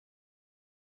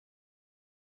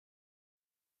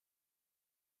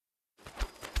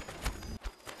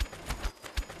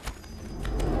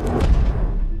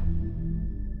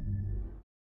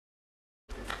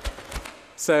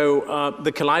So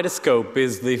the kaleidoscope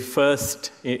is the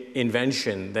first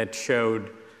invention that showed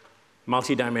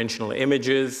multidimensional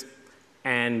images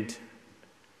and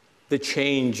the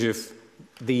change of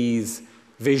these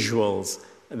visuals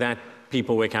that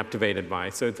people were captivated by.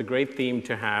 So it's a great theme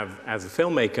to have as a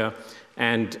filmmaker,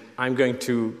 and I'm going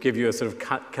to give you a sort of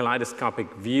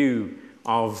kaleidoscopic view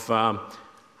of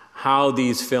how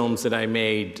these films that I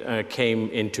made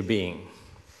came into being.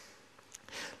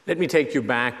 Let me take you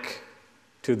back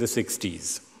to the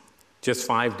 60s, just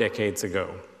 5 decades ago.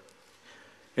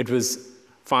 It was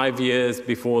 5 years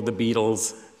before the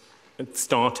Beatles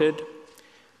started,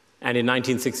 and in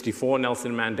 1964,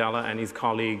 Nelson Mandela and his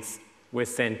colleagues were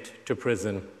sent to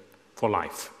prison for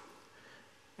life.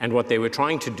 And what they were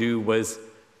trying to do was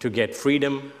to get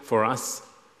freedom for us,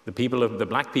 the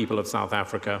black people of South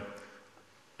Africa,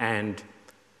 and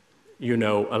you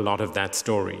know a lot of that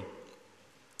story.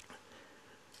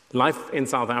 Life in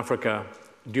South Africa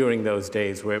during those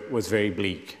days was very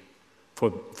bleak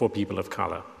for people of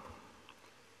color.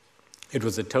 It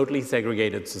was a totally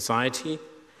segregated society,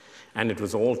 and it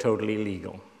was all totally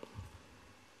illegal.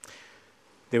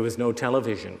 There was no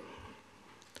television.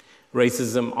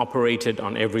 Racism operated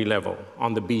on every level,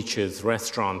 on the beaches,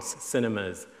 restaurants,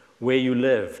 cinemas, where you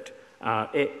lived.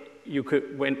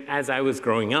 As I was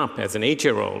growing up as an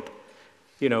 8-year-old,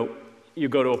 you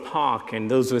go to a park and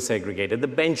those were segregated, the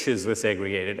benches were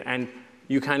segregated, and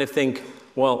you kind of think,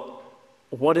 well,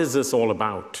 what is this all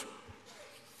about?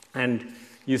 And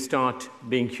you start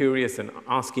being curious and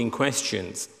asking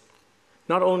questions.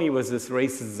 Not only was this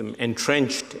racism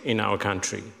entrenched in our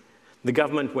country, the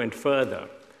government went further.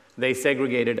 They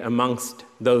segregated amongst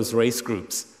those race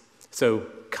groups. So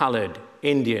colored,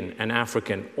 Indian, and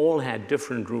African all had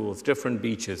different rules, different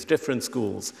beaches, different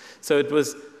schools. So it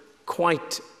was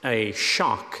quite a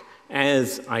shock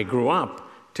as I grew up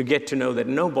to get to know that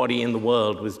nobody in the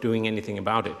world was doing anything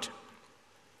about it.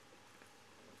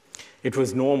 It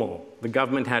was normal. The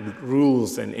government had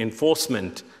rules and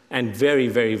enforcement, and very,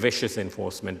 very vicious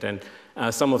enforcement. And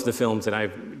some of the films that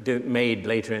I've made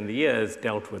later in the years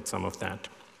dealt with some of that.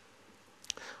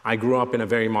 I grew up in a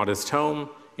very modest home,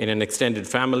 in an extended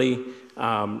family,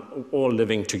 all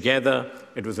living together.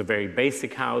 It was a very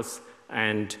basic house,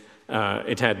 and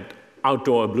it had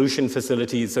outdoor ablution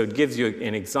facilities, so it gives you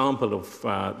an example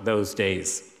of those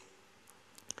days.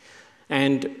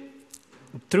 And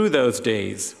through those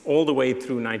days, all the way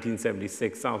through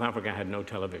 1976, South Africa had no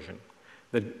television.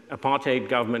 The apartheid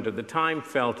government at the time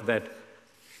felt that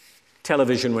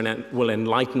television will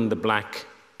enlighten the black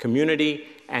community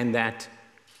and that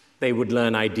they would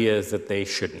learn ideas that they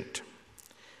shouldn't.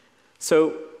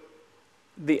 So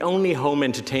the only home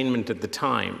entertainment at the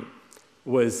time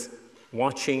was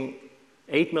watching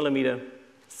 8mm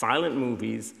silent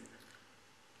movies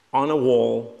on a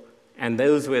wall, and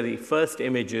those were the first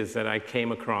images that I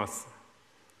came across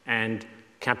and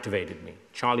captivated me.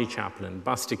 Charlie Chaplin,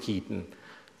 Buster Keaton,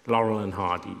 Laurel and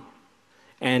Hardy.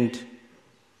 And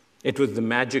it was the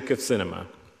magic of cinema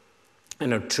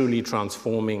and a truly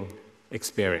transforming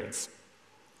experience.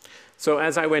 So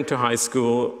as I went to high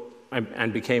school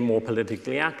and became more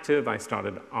politically active, I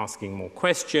started asking more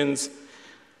questions.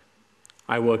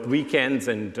 I worked weekends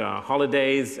and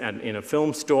holidays in a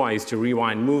film store. I used to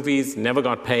rewind movies, never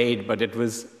got paid, but it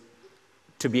was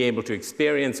to be able to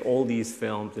experience all these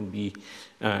films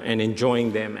and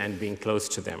enjoying them and being close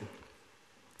to them.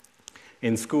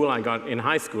 In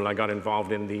high school, I got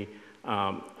involved in the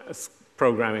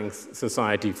Programming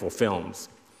Society for Films.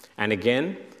 And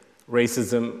again,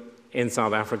 racism in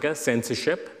South Africa,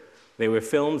 censorship. There were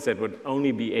films that would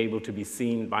only be able to be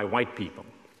seen by white people.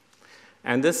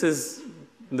 And this is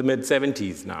the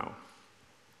mid-70s now.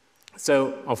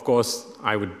 So, of course,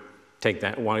 I would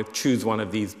choose one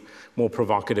of these more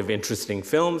provocative, interesting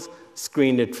films,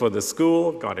 screened it for the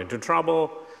school, got into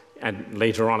trouble, and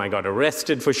later on I got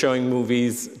arrested for showing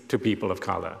movies to people of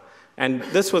color. And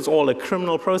this was all a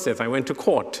criminal process. I went to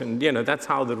court, and that's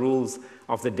how the rules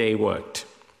of the day worked.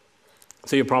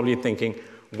 So you're probably thinking,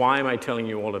 why am I telling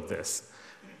you all of this?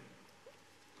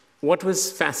 What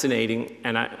was fascinating,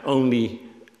 and I only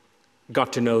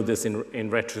got to know this in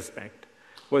retrospect,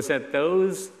 was that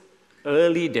those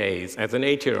early days as an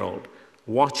 8-year-old,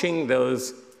 watching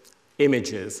those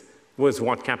images was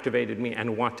what captivated me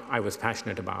and what I was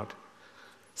passionate about.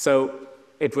 So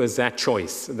it was that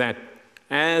choice that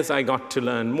as I got to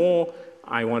learn more,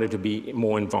 I wanted to be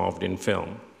more involved in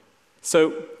film.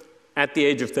 So at the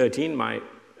age of 13, my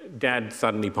dad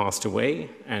suddenly passed away,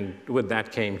 and with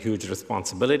that came huge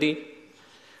responsibility.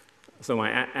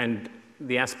 And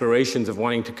the aspirations of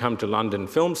wanting to come to London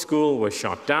Film School were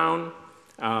shot down.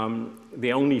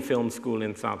 The only film school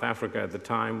in South Africa at the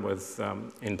time was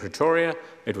in Pretoria.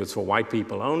 It was for white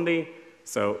people only,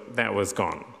 so that was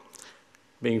gone.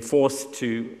 Being forced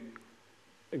to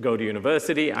go to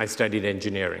university, I studied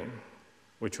engineering,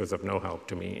 which was of no help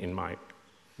to me in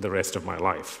the rest of my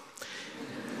life.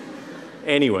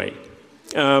 Anyway,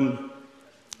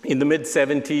 in the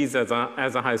mid-70s,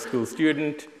 as a high school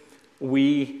student,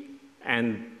 we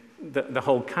and the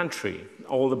whole country,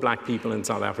 all the black people in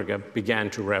South Africa,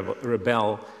 began to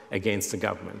rebel against the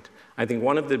government. I think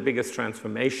one of the biggest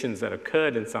transformations that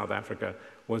occurred in South Africa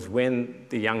was when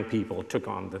the young people took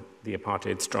on the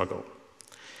apartheid struggle.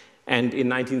 And in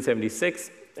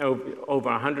 1976, over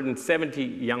 170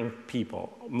 young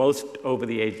people, most under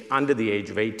the age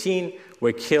of 18,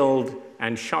 were killed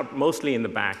and shot mostly in the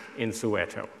back in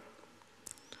Soweto.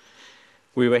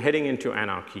 We were heading into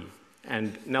anarchy.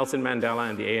 And Nelson Mandela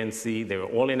and the ANC, they were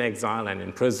all in exile and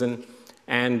in prison,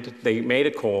 and they made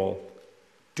a call,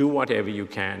 do whatever you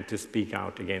can to speak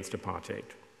out against apartheid.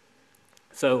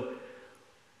 So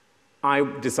I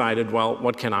decided, well,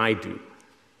 what can I do?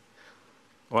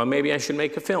 Well, maybe I should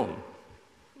make a film.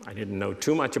 I didn't know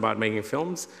too much about making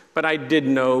films, but I did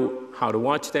know how to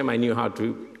watch them. I knew how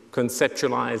to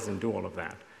conceptualize and do all of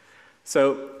that.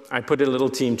 So I put a little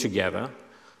team together.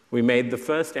 We made the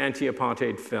first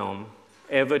anti-apartheid film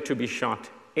ever to be shot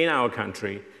in our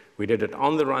country. We did it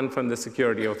on the run from the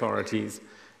security authorities,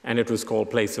 and it was called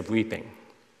Place of Weeping.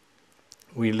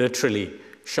 We literally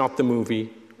shot the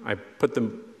movie. I put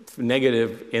the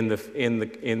negative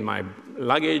in my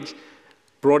luggage,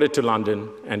 brought it to London,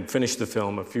 and finished the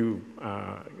film a few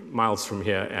miles from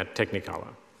here at Technicolor.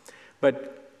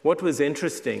 But what was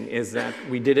interesting is that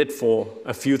we did it for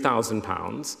a few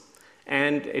 £1,000s,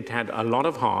 and it had a lot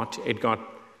of heart. It got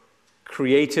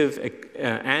creative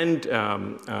and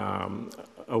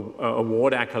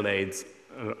award accolades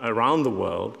around the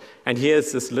world. And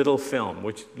here's this little film,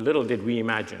 which little did we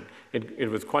imagine. It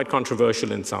was quite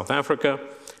controversial in South Africa,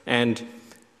 and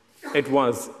it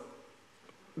was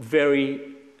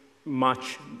very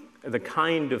much the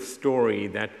kind of story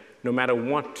that no matter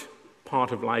what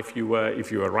part of life you were,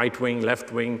 if you were right-wing,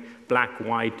 left-wing, black,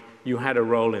 white, you had a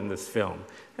role in this film.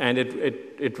 And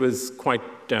it was quite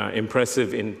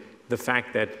impressive in the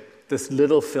fact that this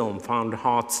little film found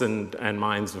hearts and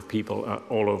minds of people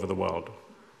all over the world.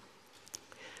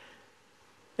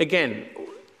 Again,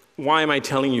 why am I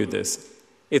telling you this?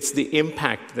 It's the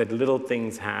impact that little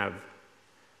things have,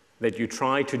 that you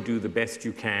try to do the best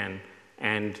you can,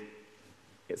 and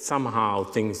somehow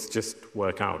things just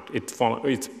work out.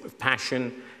 It's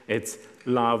passion, it's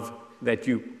love that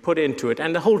you put into it,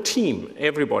 and the whole team,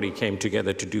 everybody came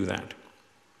together to do that.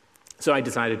 So I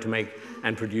decided to make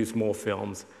and produce more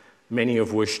films, many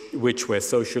of which were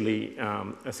socially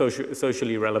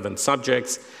relevant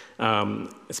subjects,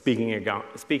 speaking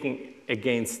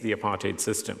against the apartheid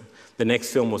system. The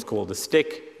next film was called The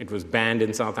Stick. It was banned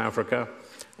in South Africa.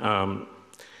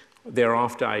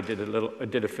 Thereafter, I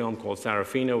did a film called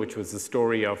Sarafina, which was the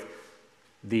story of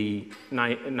the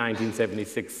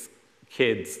 1976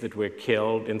 kids that were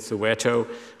killed in Soweto.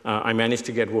 I managed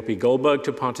to get Whoopi Goldberg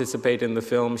to participate in the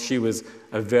film. She was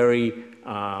a very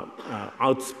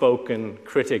outspoken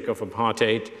critic of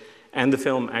apartheid, and the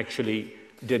film actually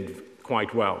did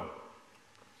quite well.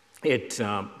 It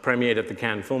premiered at the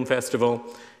Cannes Film Festival,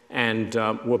 and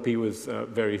Whoopi was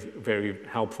very, very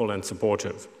helpful and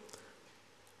supportive.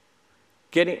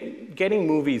 Getting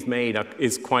movies made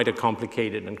is quite a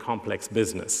complicated and complex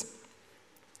business.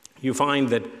 You find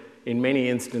that in many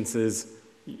instances,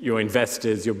 your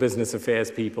investors, your business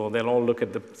affairs people, they'll all look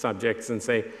at the subjects and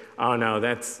say, oh no,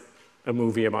 that's a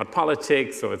movie about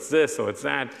politics, or it's this, or it's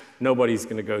that. Nobody's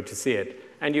going to go to see it.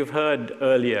 And you've heard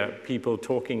earlier people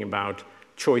talking about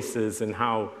choices and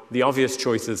how the obvious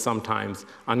choices sometimes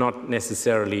are not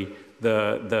necessarily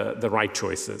the right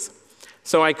choices.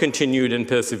 So I continued and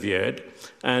persevered,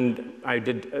 and I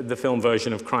did the film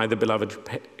version of Cry the Beloved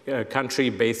Country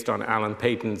based on Alan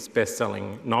Paton's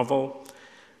best-selling novel.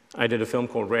 I did a film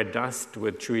called Red Dust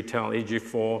with Chiwetel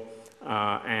Ejiofor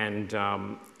and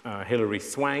Hilary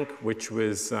Swank, which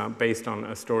was based on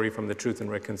a story from the Truth and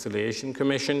Reconciliation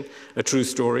Commission, a true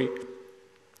story,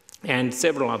 and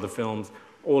several other films,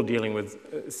 all dealing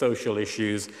with social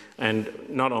issues, and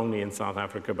not only in South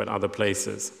Africa, but other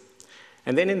places.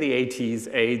 And then in the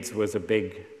 80s, AIDS was a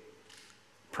big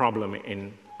problem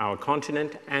in our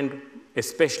continent, and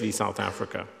especially South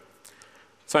Africa.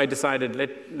 So I decided,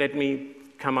 let me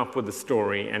come up with a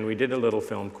story, and we did a little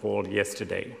film called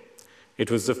Yesterday. It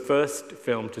was the first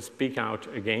film to speak out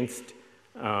against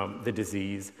the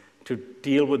disease, to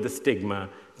deal with the stigma,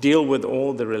 deal with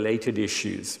all the related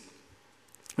issues.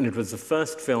 And it was the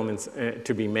first film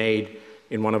to be made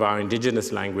in one of our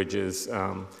indigenous languages,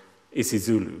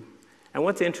 isiZulu. And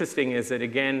what's interesting is that,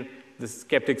 again, the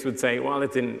skeptics would say, well,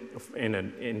 it's in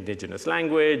an indigenous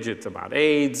language, it's about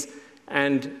AIDS,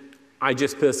 and I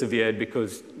just persevered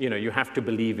because, you know, you have to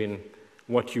believe in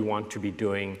what you want to be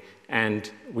doing, and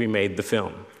we made the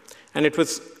film. And it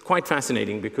was quite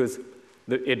fascinating because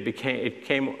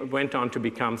it went on to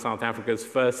become South Africa's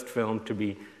first film to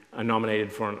be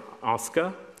nominated for an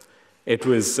Oscar. It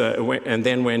was, and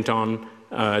then went on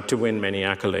to win many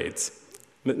accolades.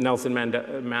 Nelson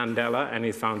Mandela and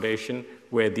his foundation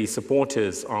were the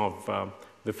supporters of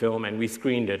the film, and we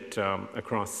screened it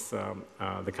across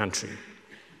the country.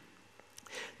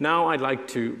 Now I'd like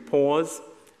to pause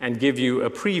and give you a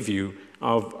preview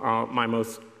of my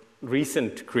most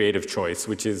recent creative choice,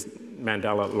 which is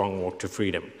Mandela Long Walk to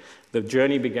Freedom. The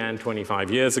journey began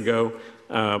 25 years ago,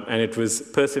 and it was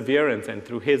perseverance and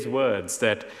through his words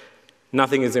that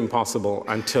nothing is impossible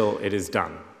until it is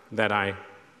done, that I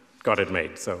got it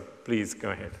made. So please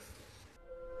go ahead.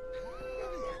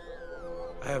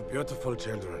 I have beautiful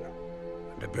children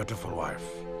and a beautiful wife.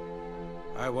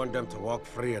 I want them to walk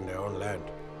free in their own land.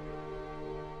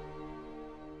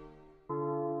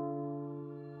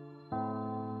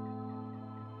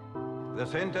 The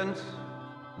sentence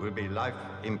will be life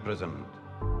imprisonment.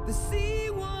 The sea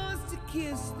wants to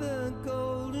kiss the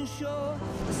golden shore.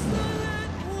 The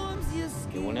sunlight warms your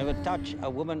skin. You will never touch a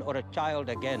woman or a child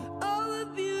again. All the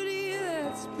beauty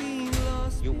that's been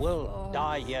lost. You will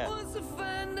die here. Wants to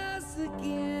find us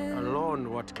again. Alone,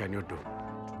 what can you do?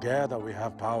 Together we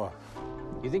have power.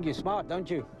 You think you're smart, don't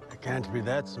you? I can't be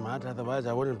that smart, otherwise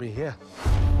I wouldn't be here.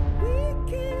 We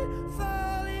can't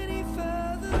fall any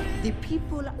further. The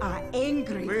people are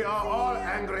angry. We are all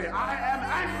angry. I am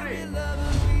angry.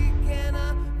 We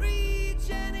cannot reach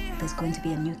any. There's going to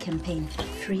be a new campaign,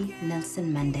 Free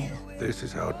Nelson Mandela. This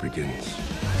is how it begins.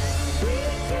 We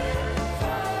can't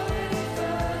fall any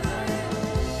further.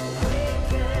 We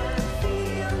can't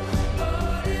feel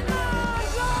more in our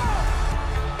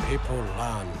love. People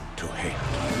learn to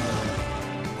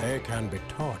hate. They can be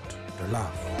taught to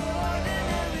love.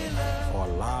 For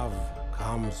love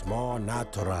comes more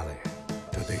naturally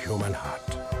to the human heart.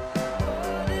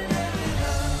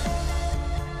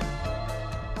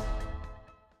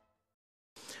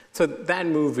 So that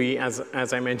movie, as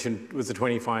I mentioned, was a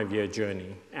 25-year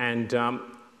journey. And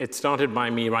it started by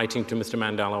me writing to Mr.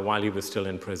 Mandela while he was still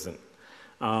in prison.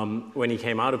 When he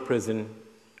came out of prison,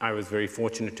 I was very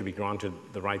fortunate to be granted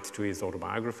the rights to his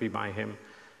autobiography by him.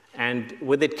 And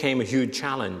with it came a huge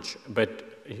challenge, but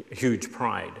huge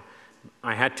pride.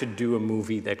 I had to do a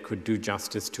movie that could do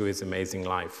justice to his amazing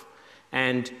life.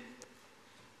 And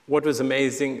what was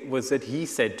amazing was that he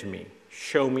said to me,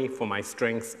 show me for my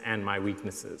strengths and my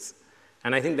weaknesses.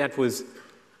 And I think that was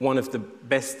one of the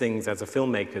best things as a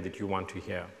filmmaker that you want to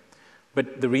hear.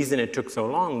 But the reason it took so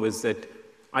long was that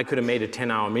I could have made a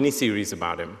 10-hour miniseries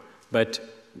about him, but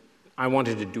I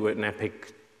wanted to do an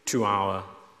epic 2-hour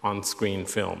on-screen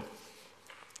film.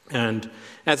 And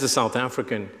as a South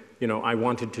African, you know, I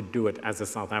wanted to do it as a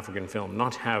South African film,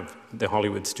 not have the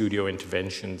Hollywood studio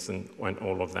interventions and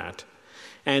all of that.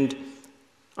 And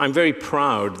I'm very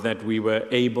proud that we were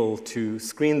able to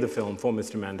screen the film for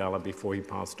Mr. Mandela before he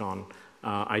passed on.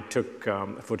 I took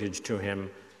footage to him,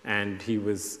 and he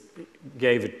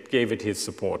gave it his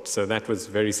support, so that was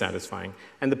very satisfying.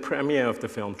 And the premiere of the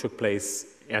film took place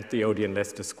at the Odeon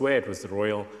Leicester Square. It was the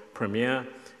royal premiere,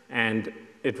 and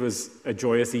it was a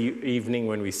joyous evening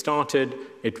when we started.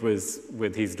 It was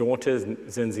with his daughters,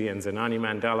 Zinzi and Zenani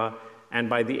Mandela, and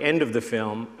by the end of the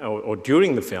film, or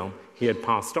during the film, he had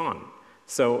passed on.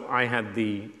 So I had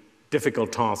the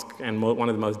difficult task, and one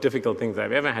of the most difficult things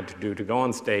I've ever had to do, to go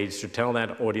on stage to tell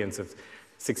that audience of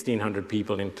 1,600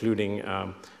 people, including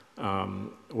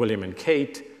William and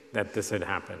Kate, that this had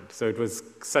happened. So it was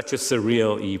such a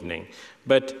surreal evening.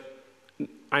 But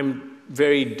I'm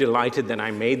very delighted that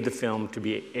I made the film to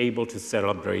be able to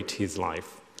celebrate his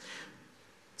life.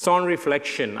 So on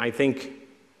reflection, I think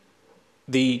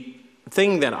the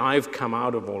thing that I've come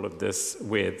out of all of this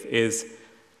with is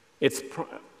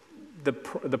the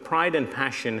pride and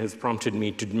passion has prompted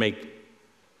me to make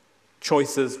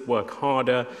choices, work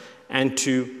harder, and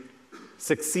to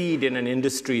succeed in an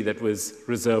industry that was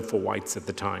reserved for whites at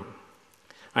the time.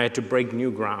 I had to break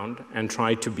new ground and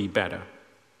try to be better.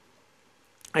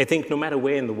 I think no matter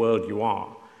where in the world you are,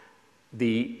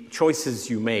 the choices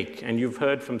you make, and you've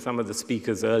heard from some of the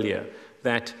speakers earlier,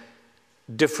 that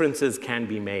differences can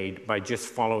be made by just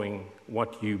following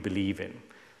what you believe in.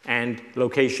 And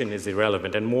location is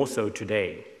irrelevant, and more so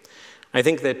today. I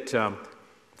think that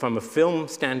from a film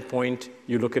standpoint,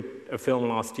 you look at a film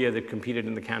last year that competed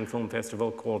in the Cannes Film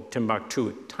Festival called Timbuktu,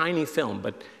 a tiny film,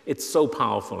 but it's so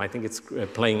powerful. I think it's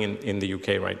playing in the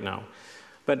UK right now.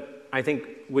 But I think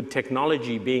with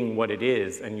technology being what it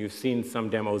is, and you've seen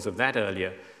some demos of that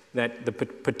earlier, that the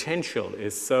potential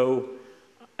is so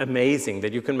amazing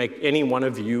that you can make, any one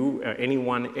of you,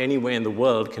 anyone, anywhere in the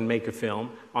world can make a film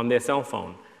on their cell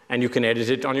phone, and you can edit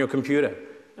it on your computer.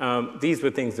 These were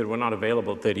things that were not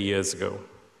available 30 years ago.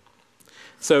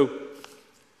 So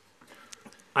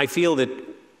I feel that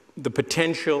the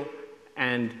potential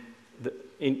and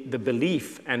the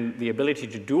belief and the ability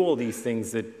to do all these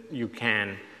things that you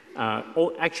can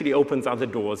actually opens other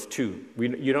doors too.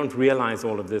 You don't realize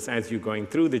all of this as you're going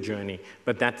through the journey,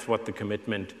 but that's what the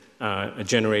commitment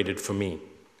generated for me.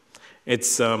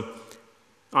 It's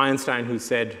Einstein who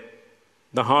said,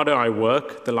 "The harder I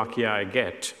work, the luckier I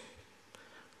get."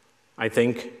 I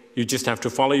think you just have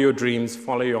to follow your dreams,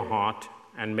 follow your heart,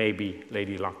 and maybe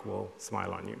Lady Luck will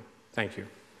smile on you. Thank you.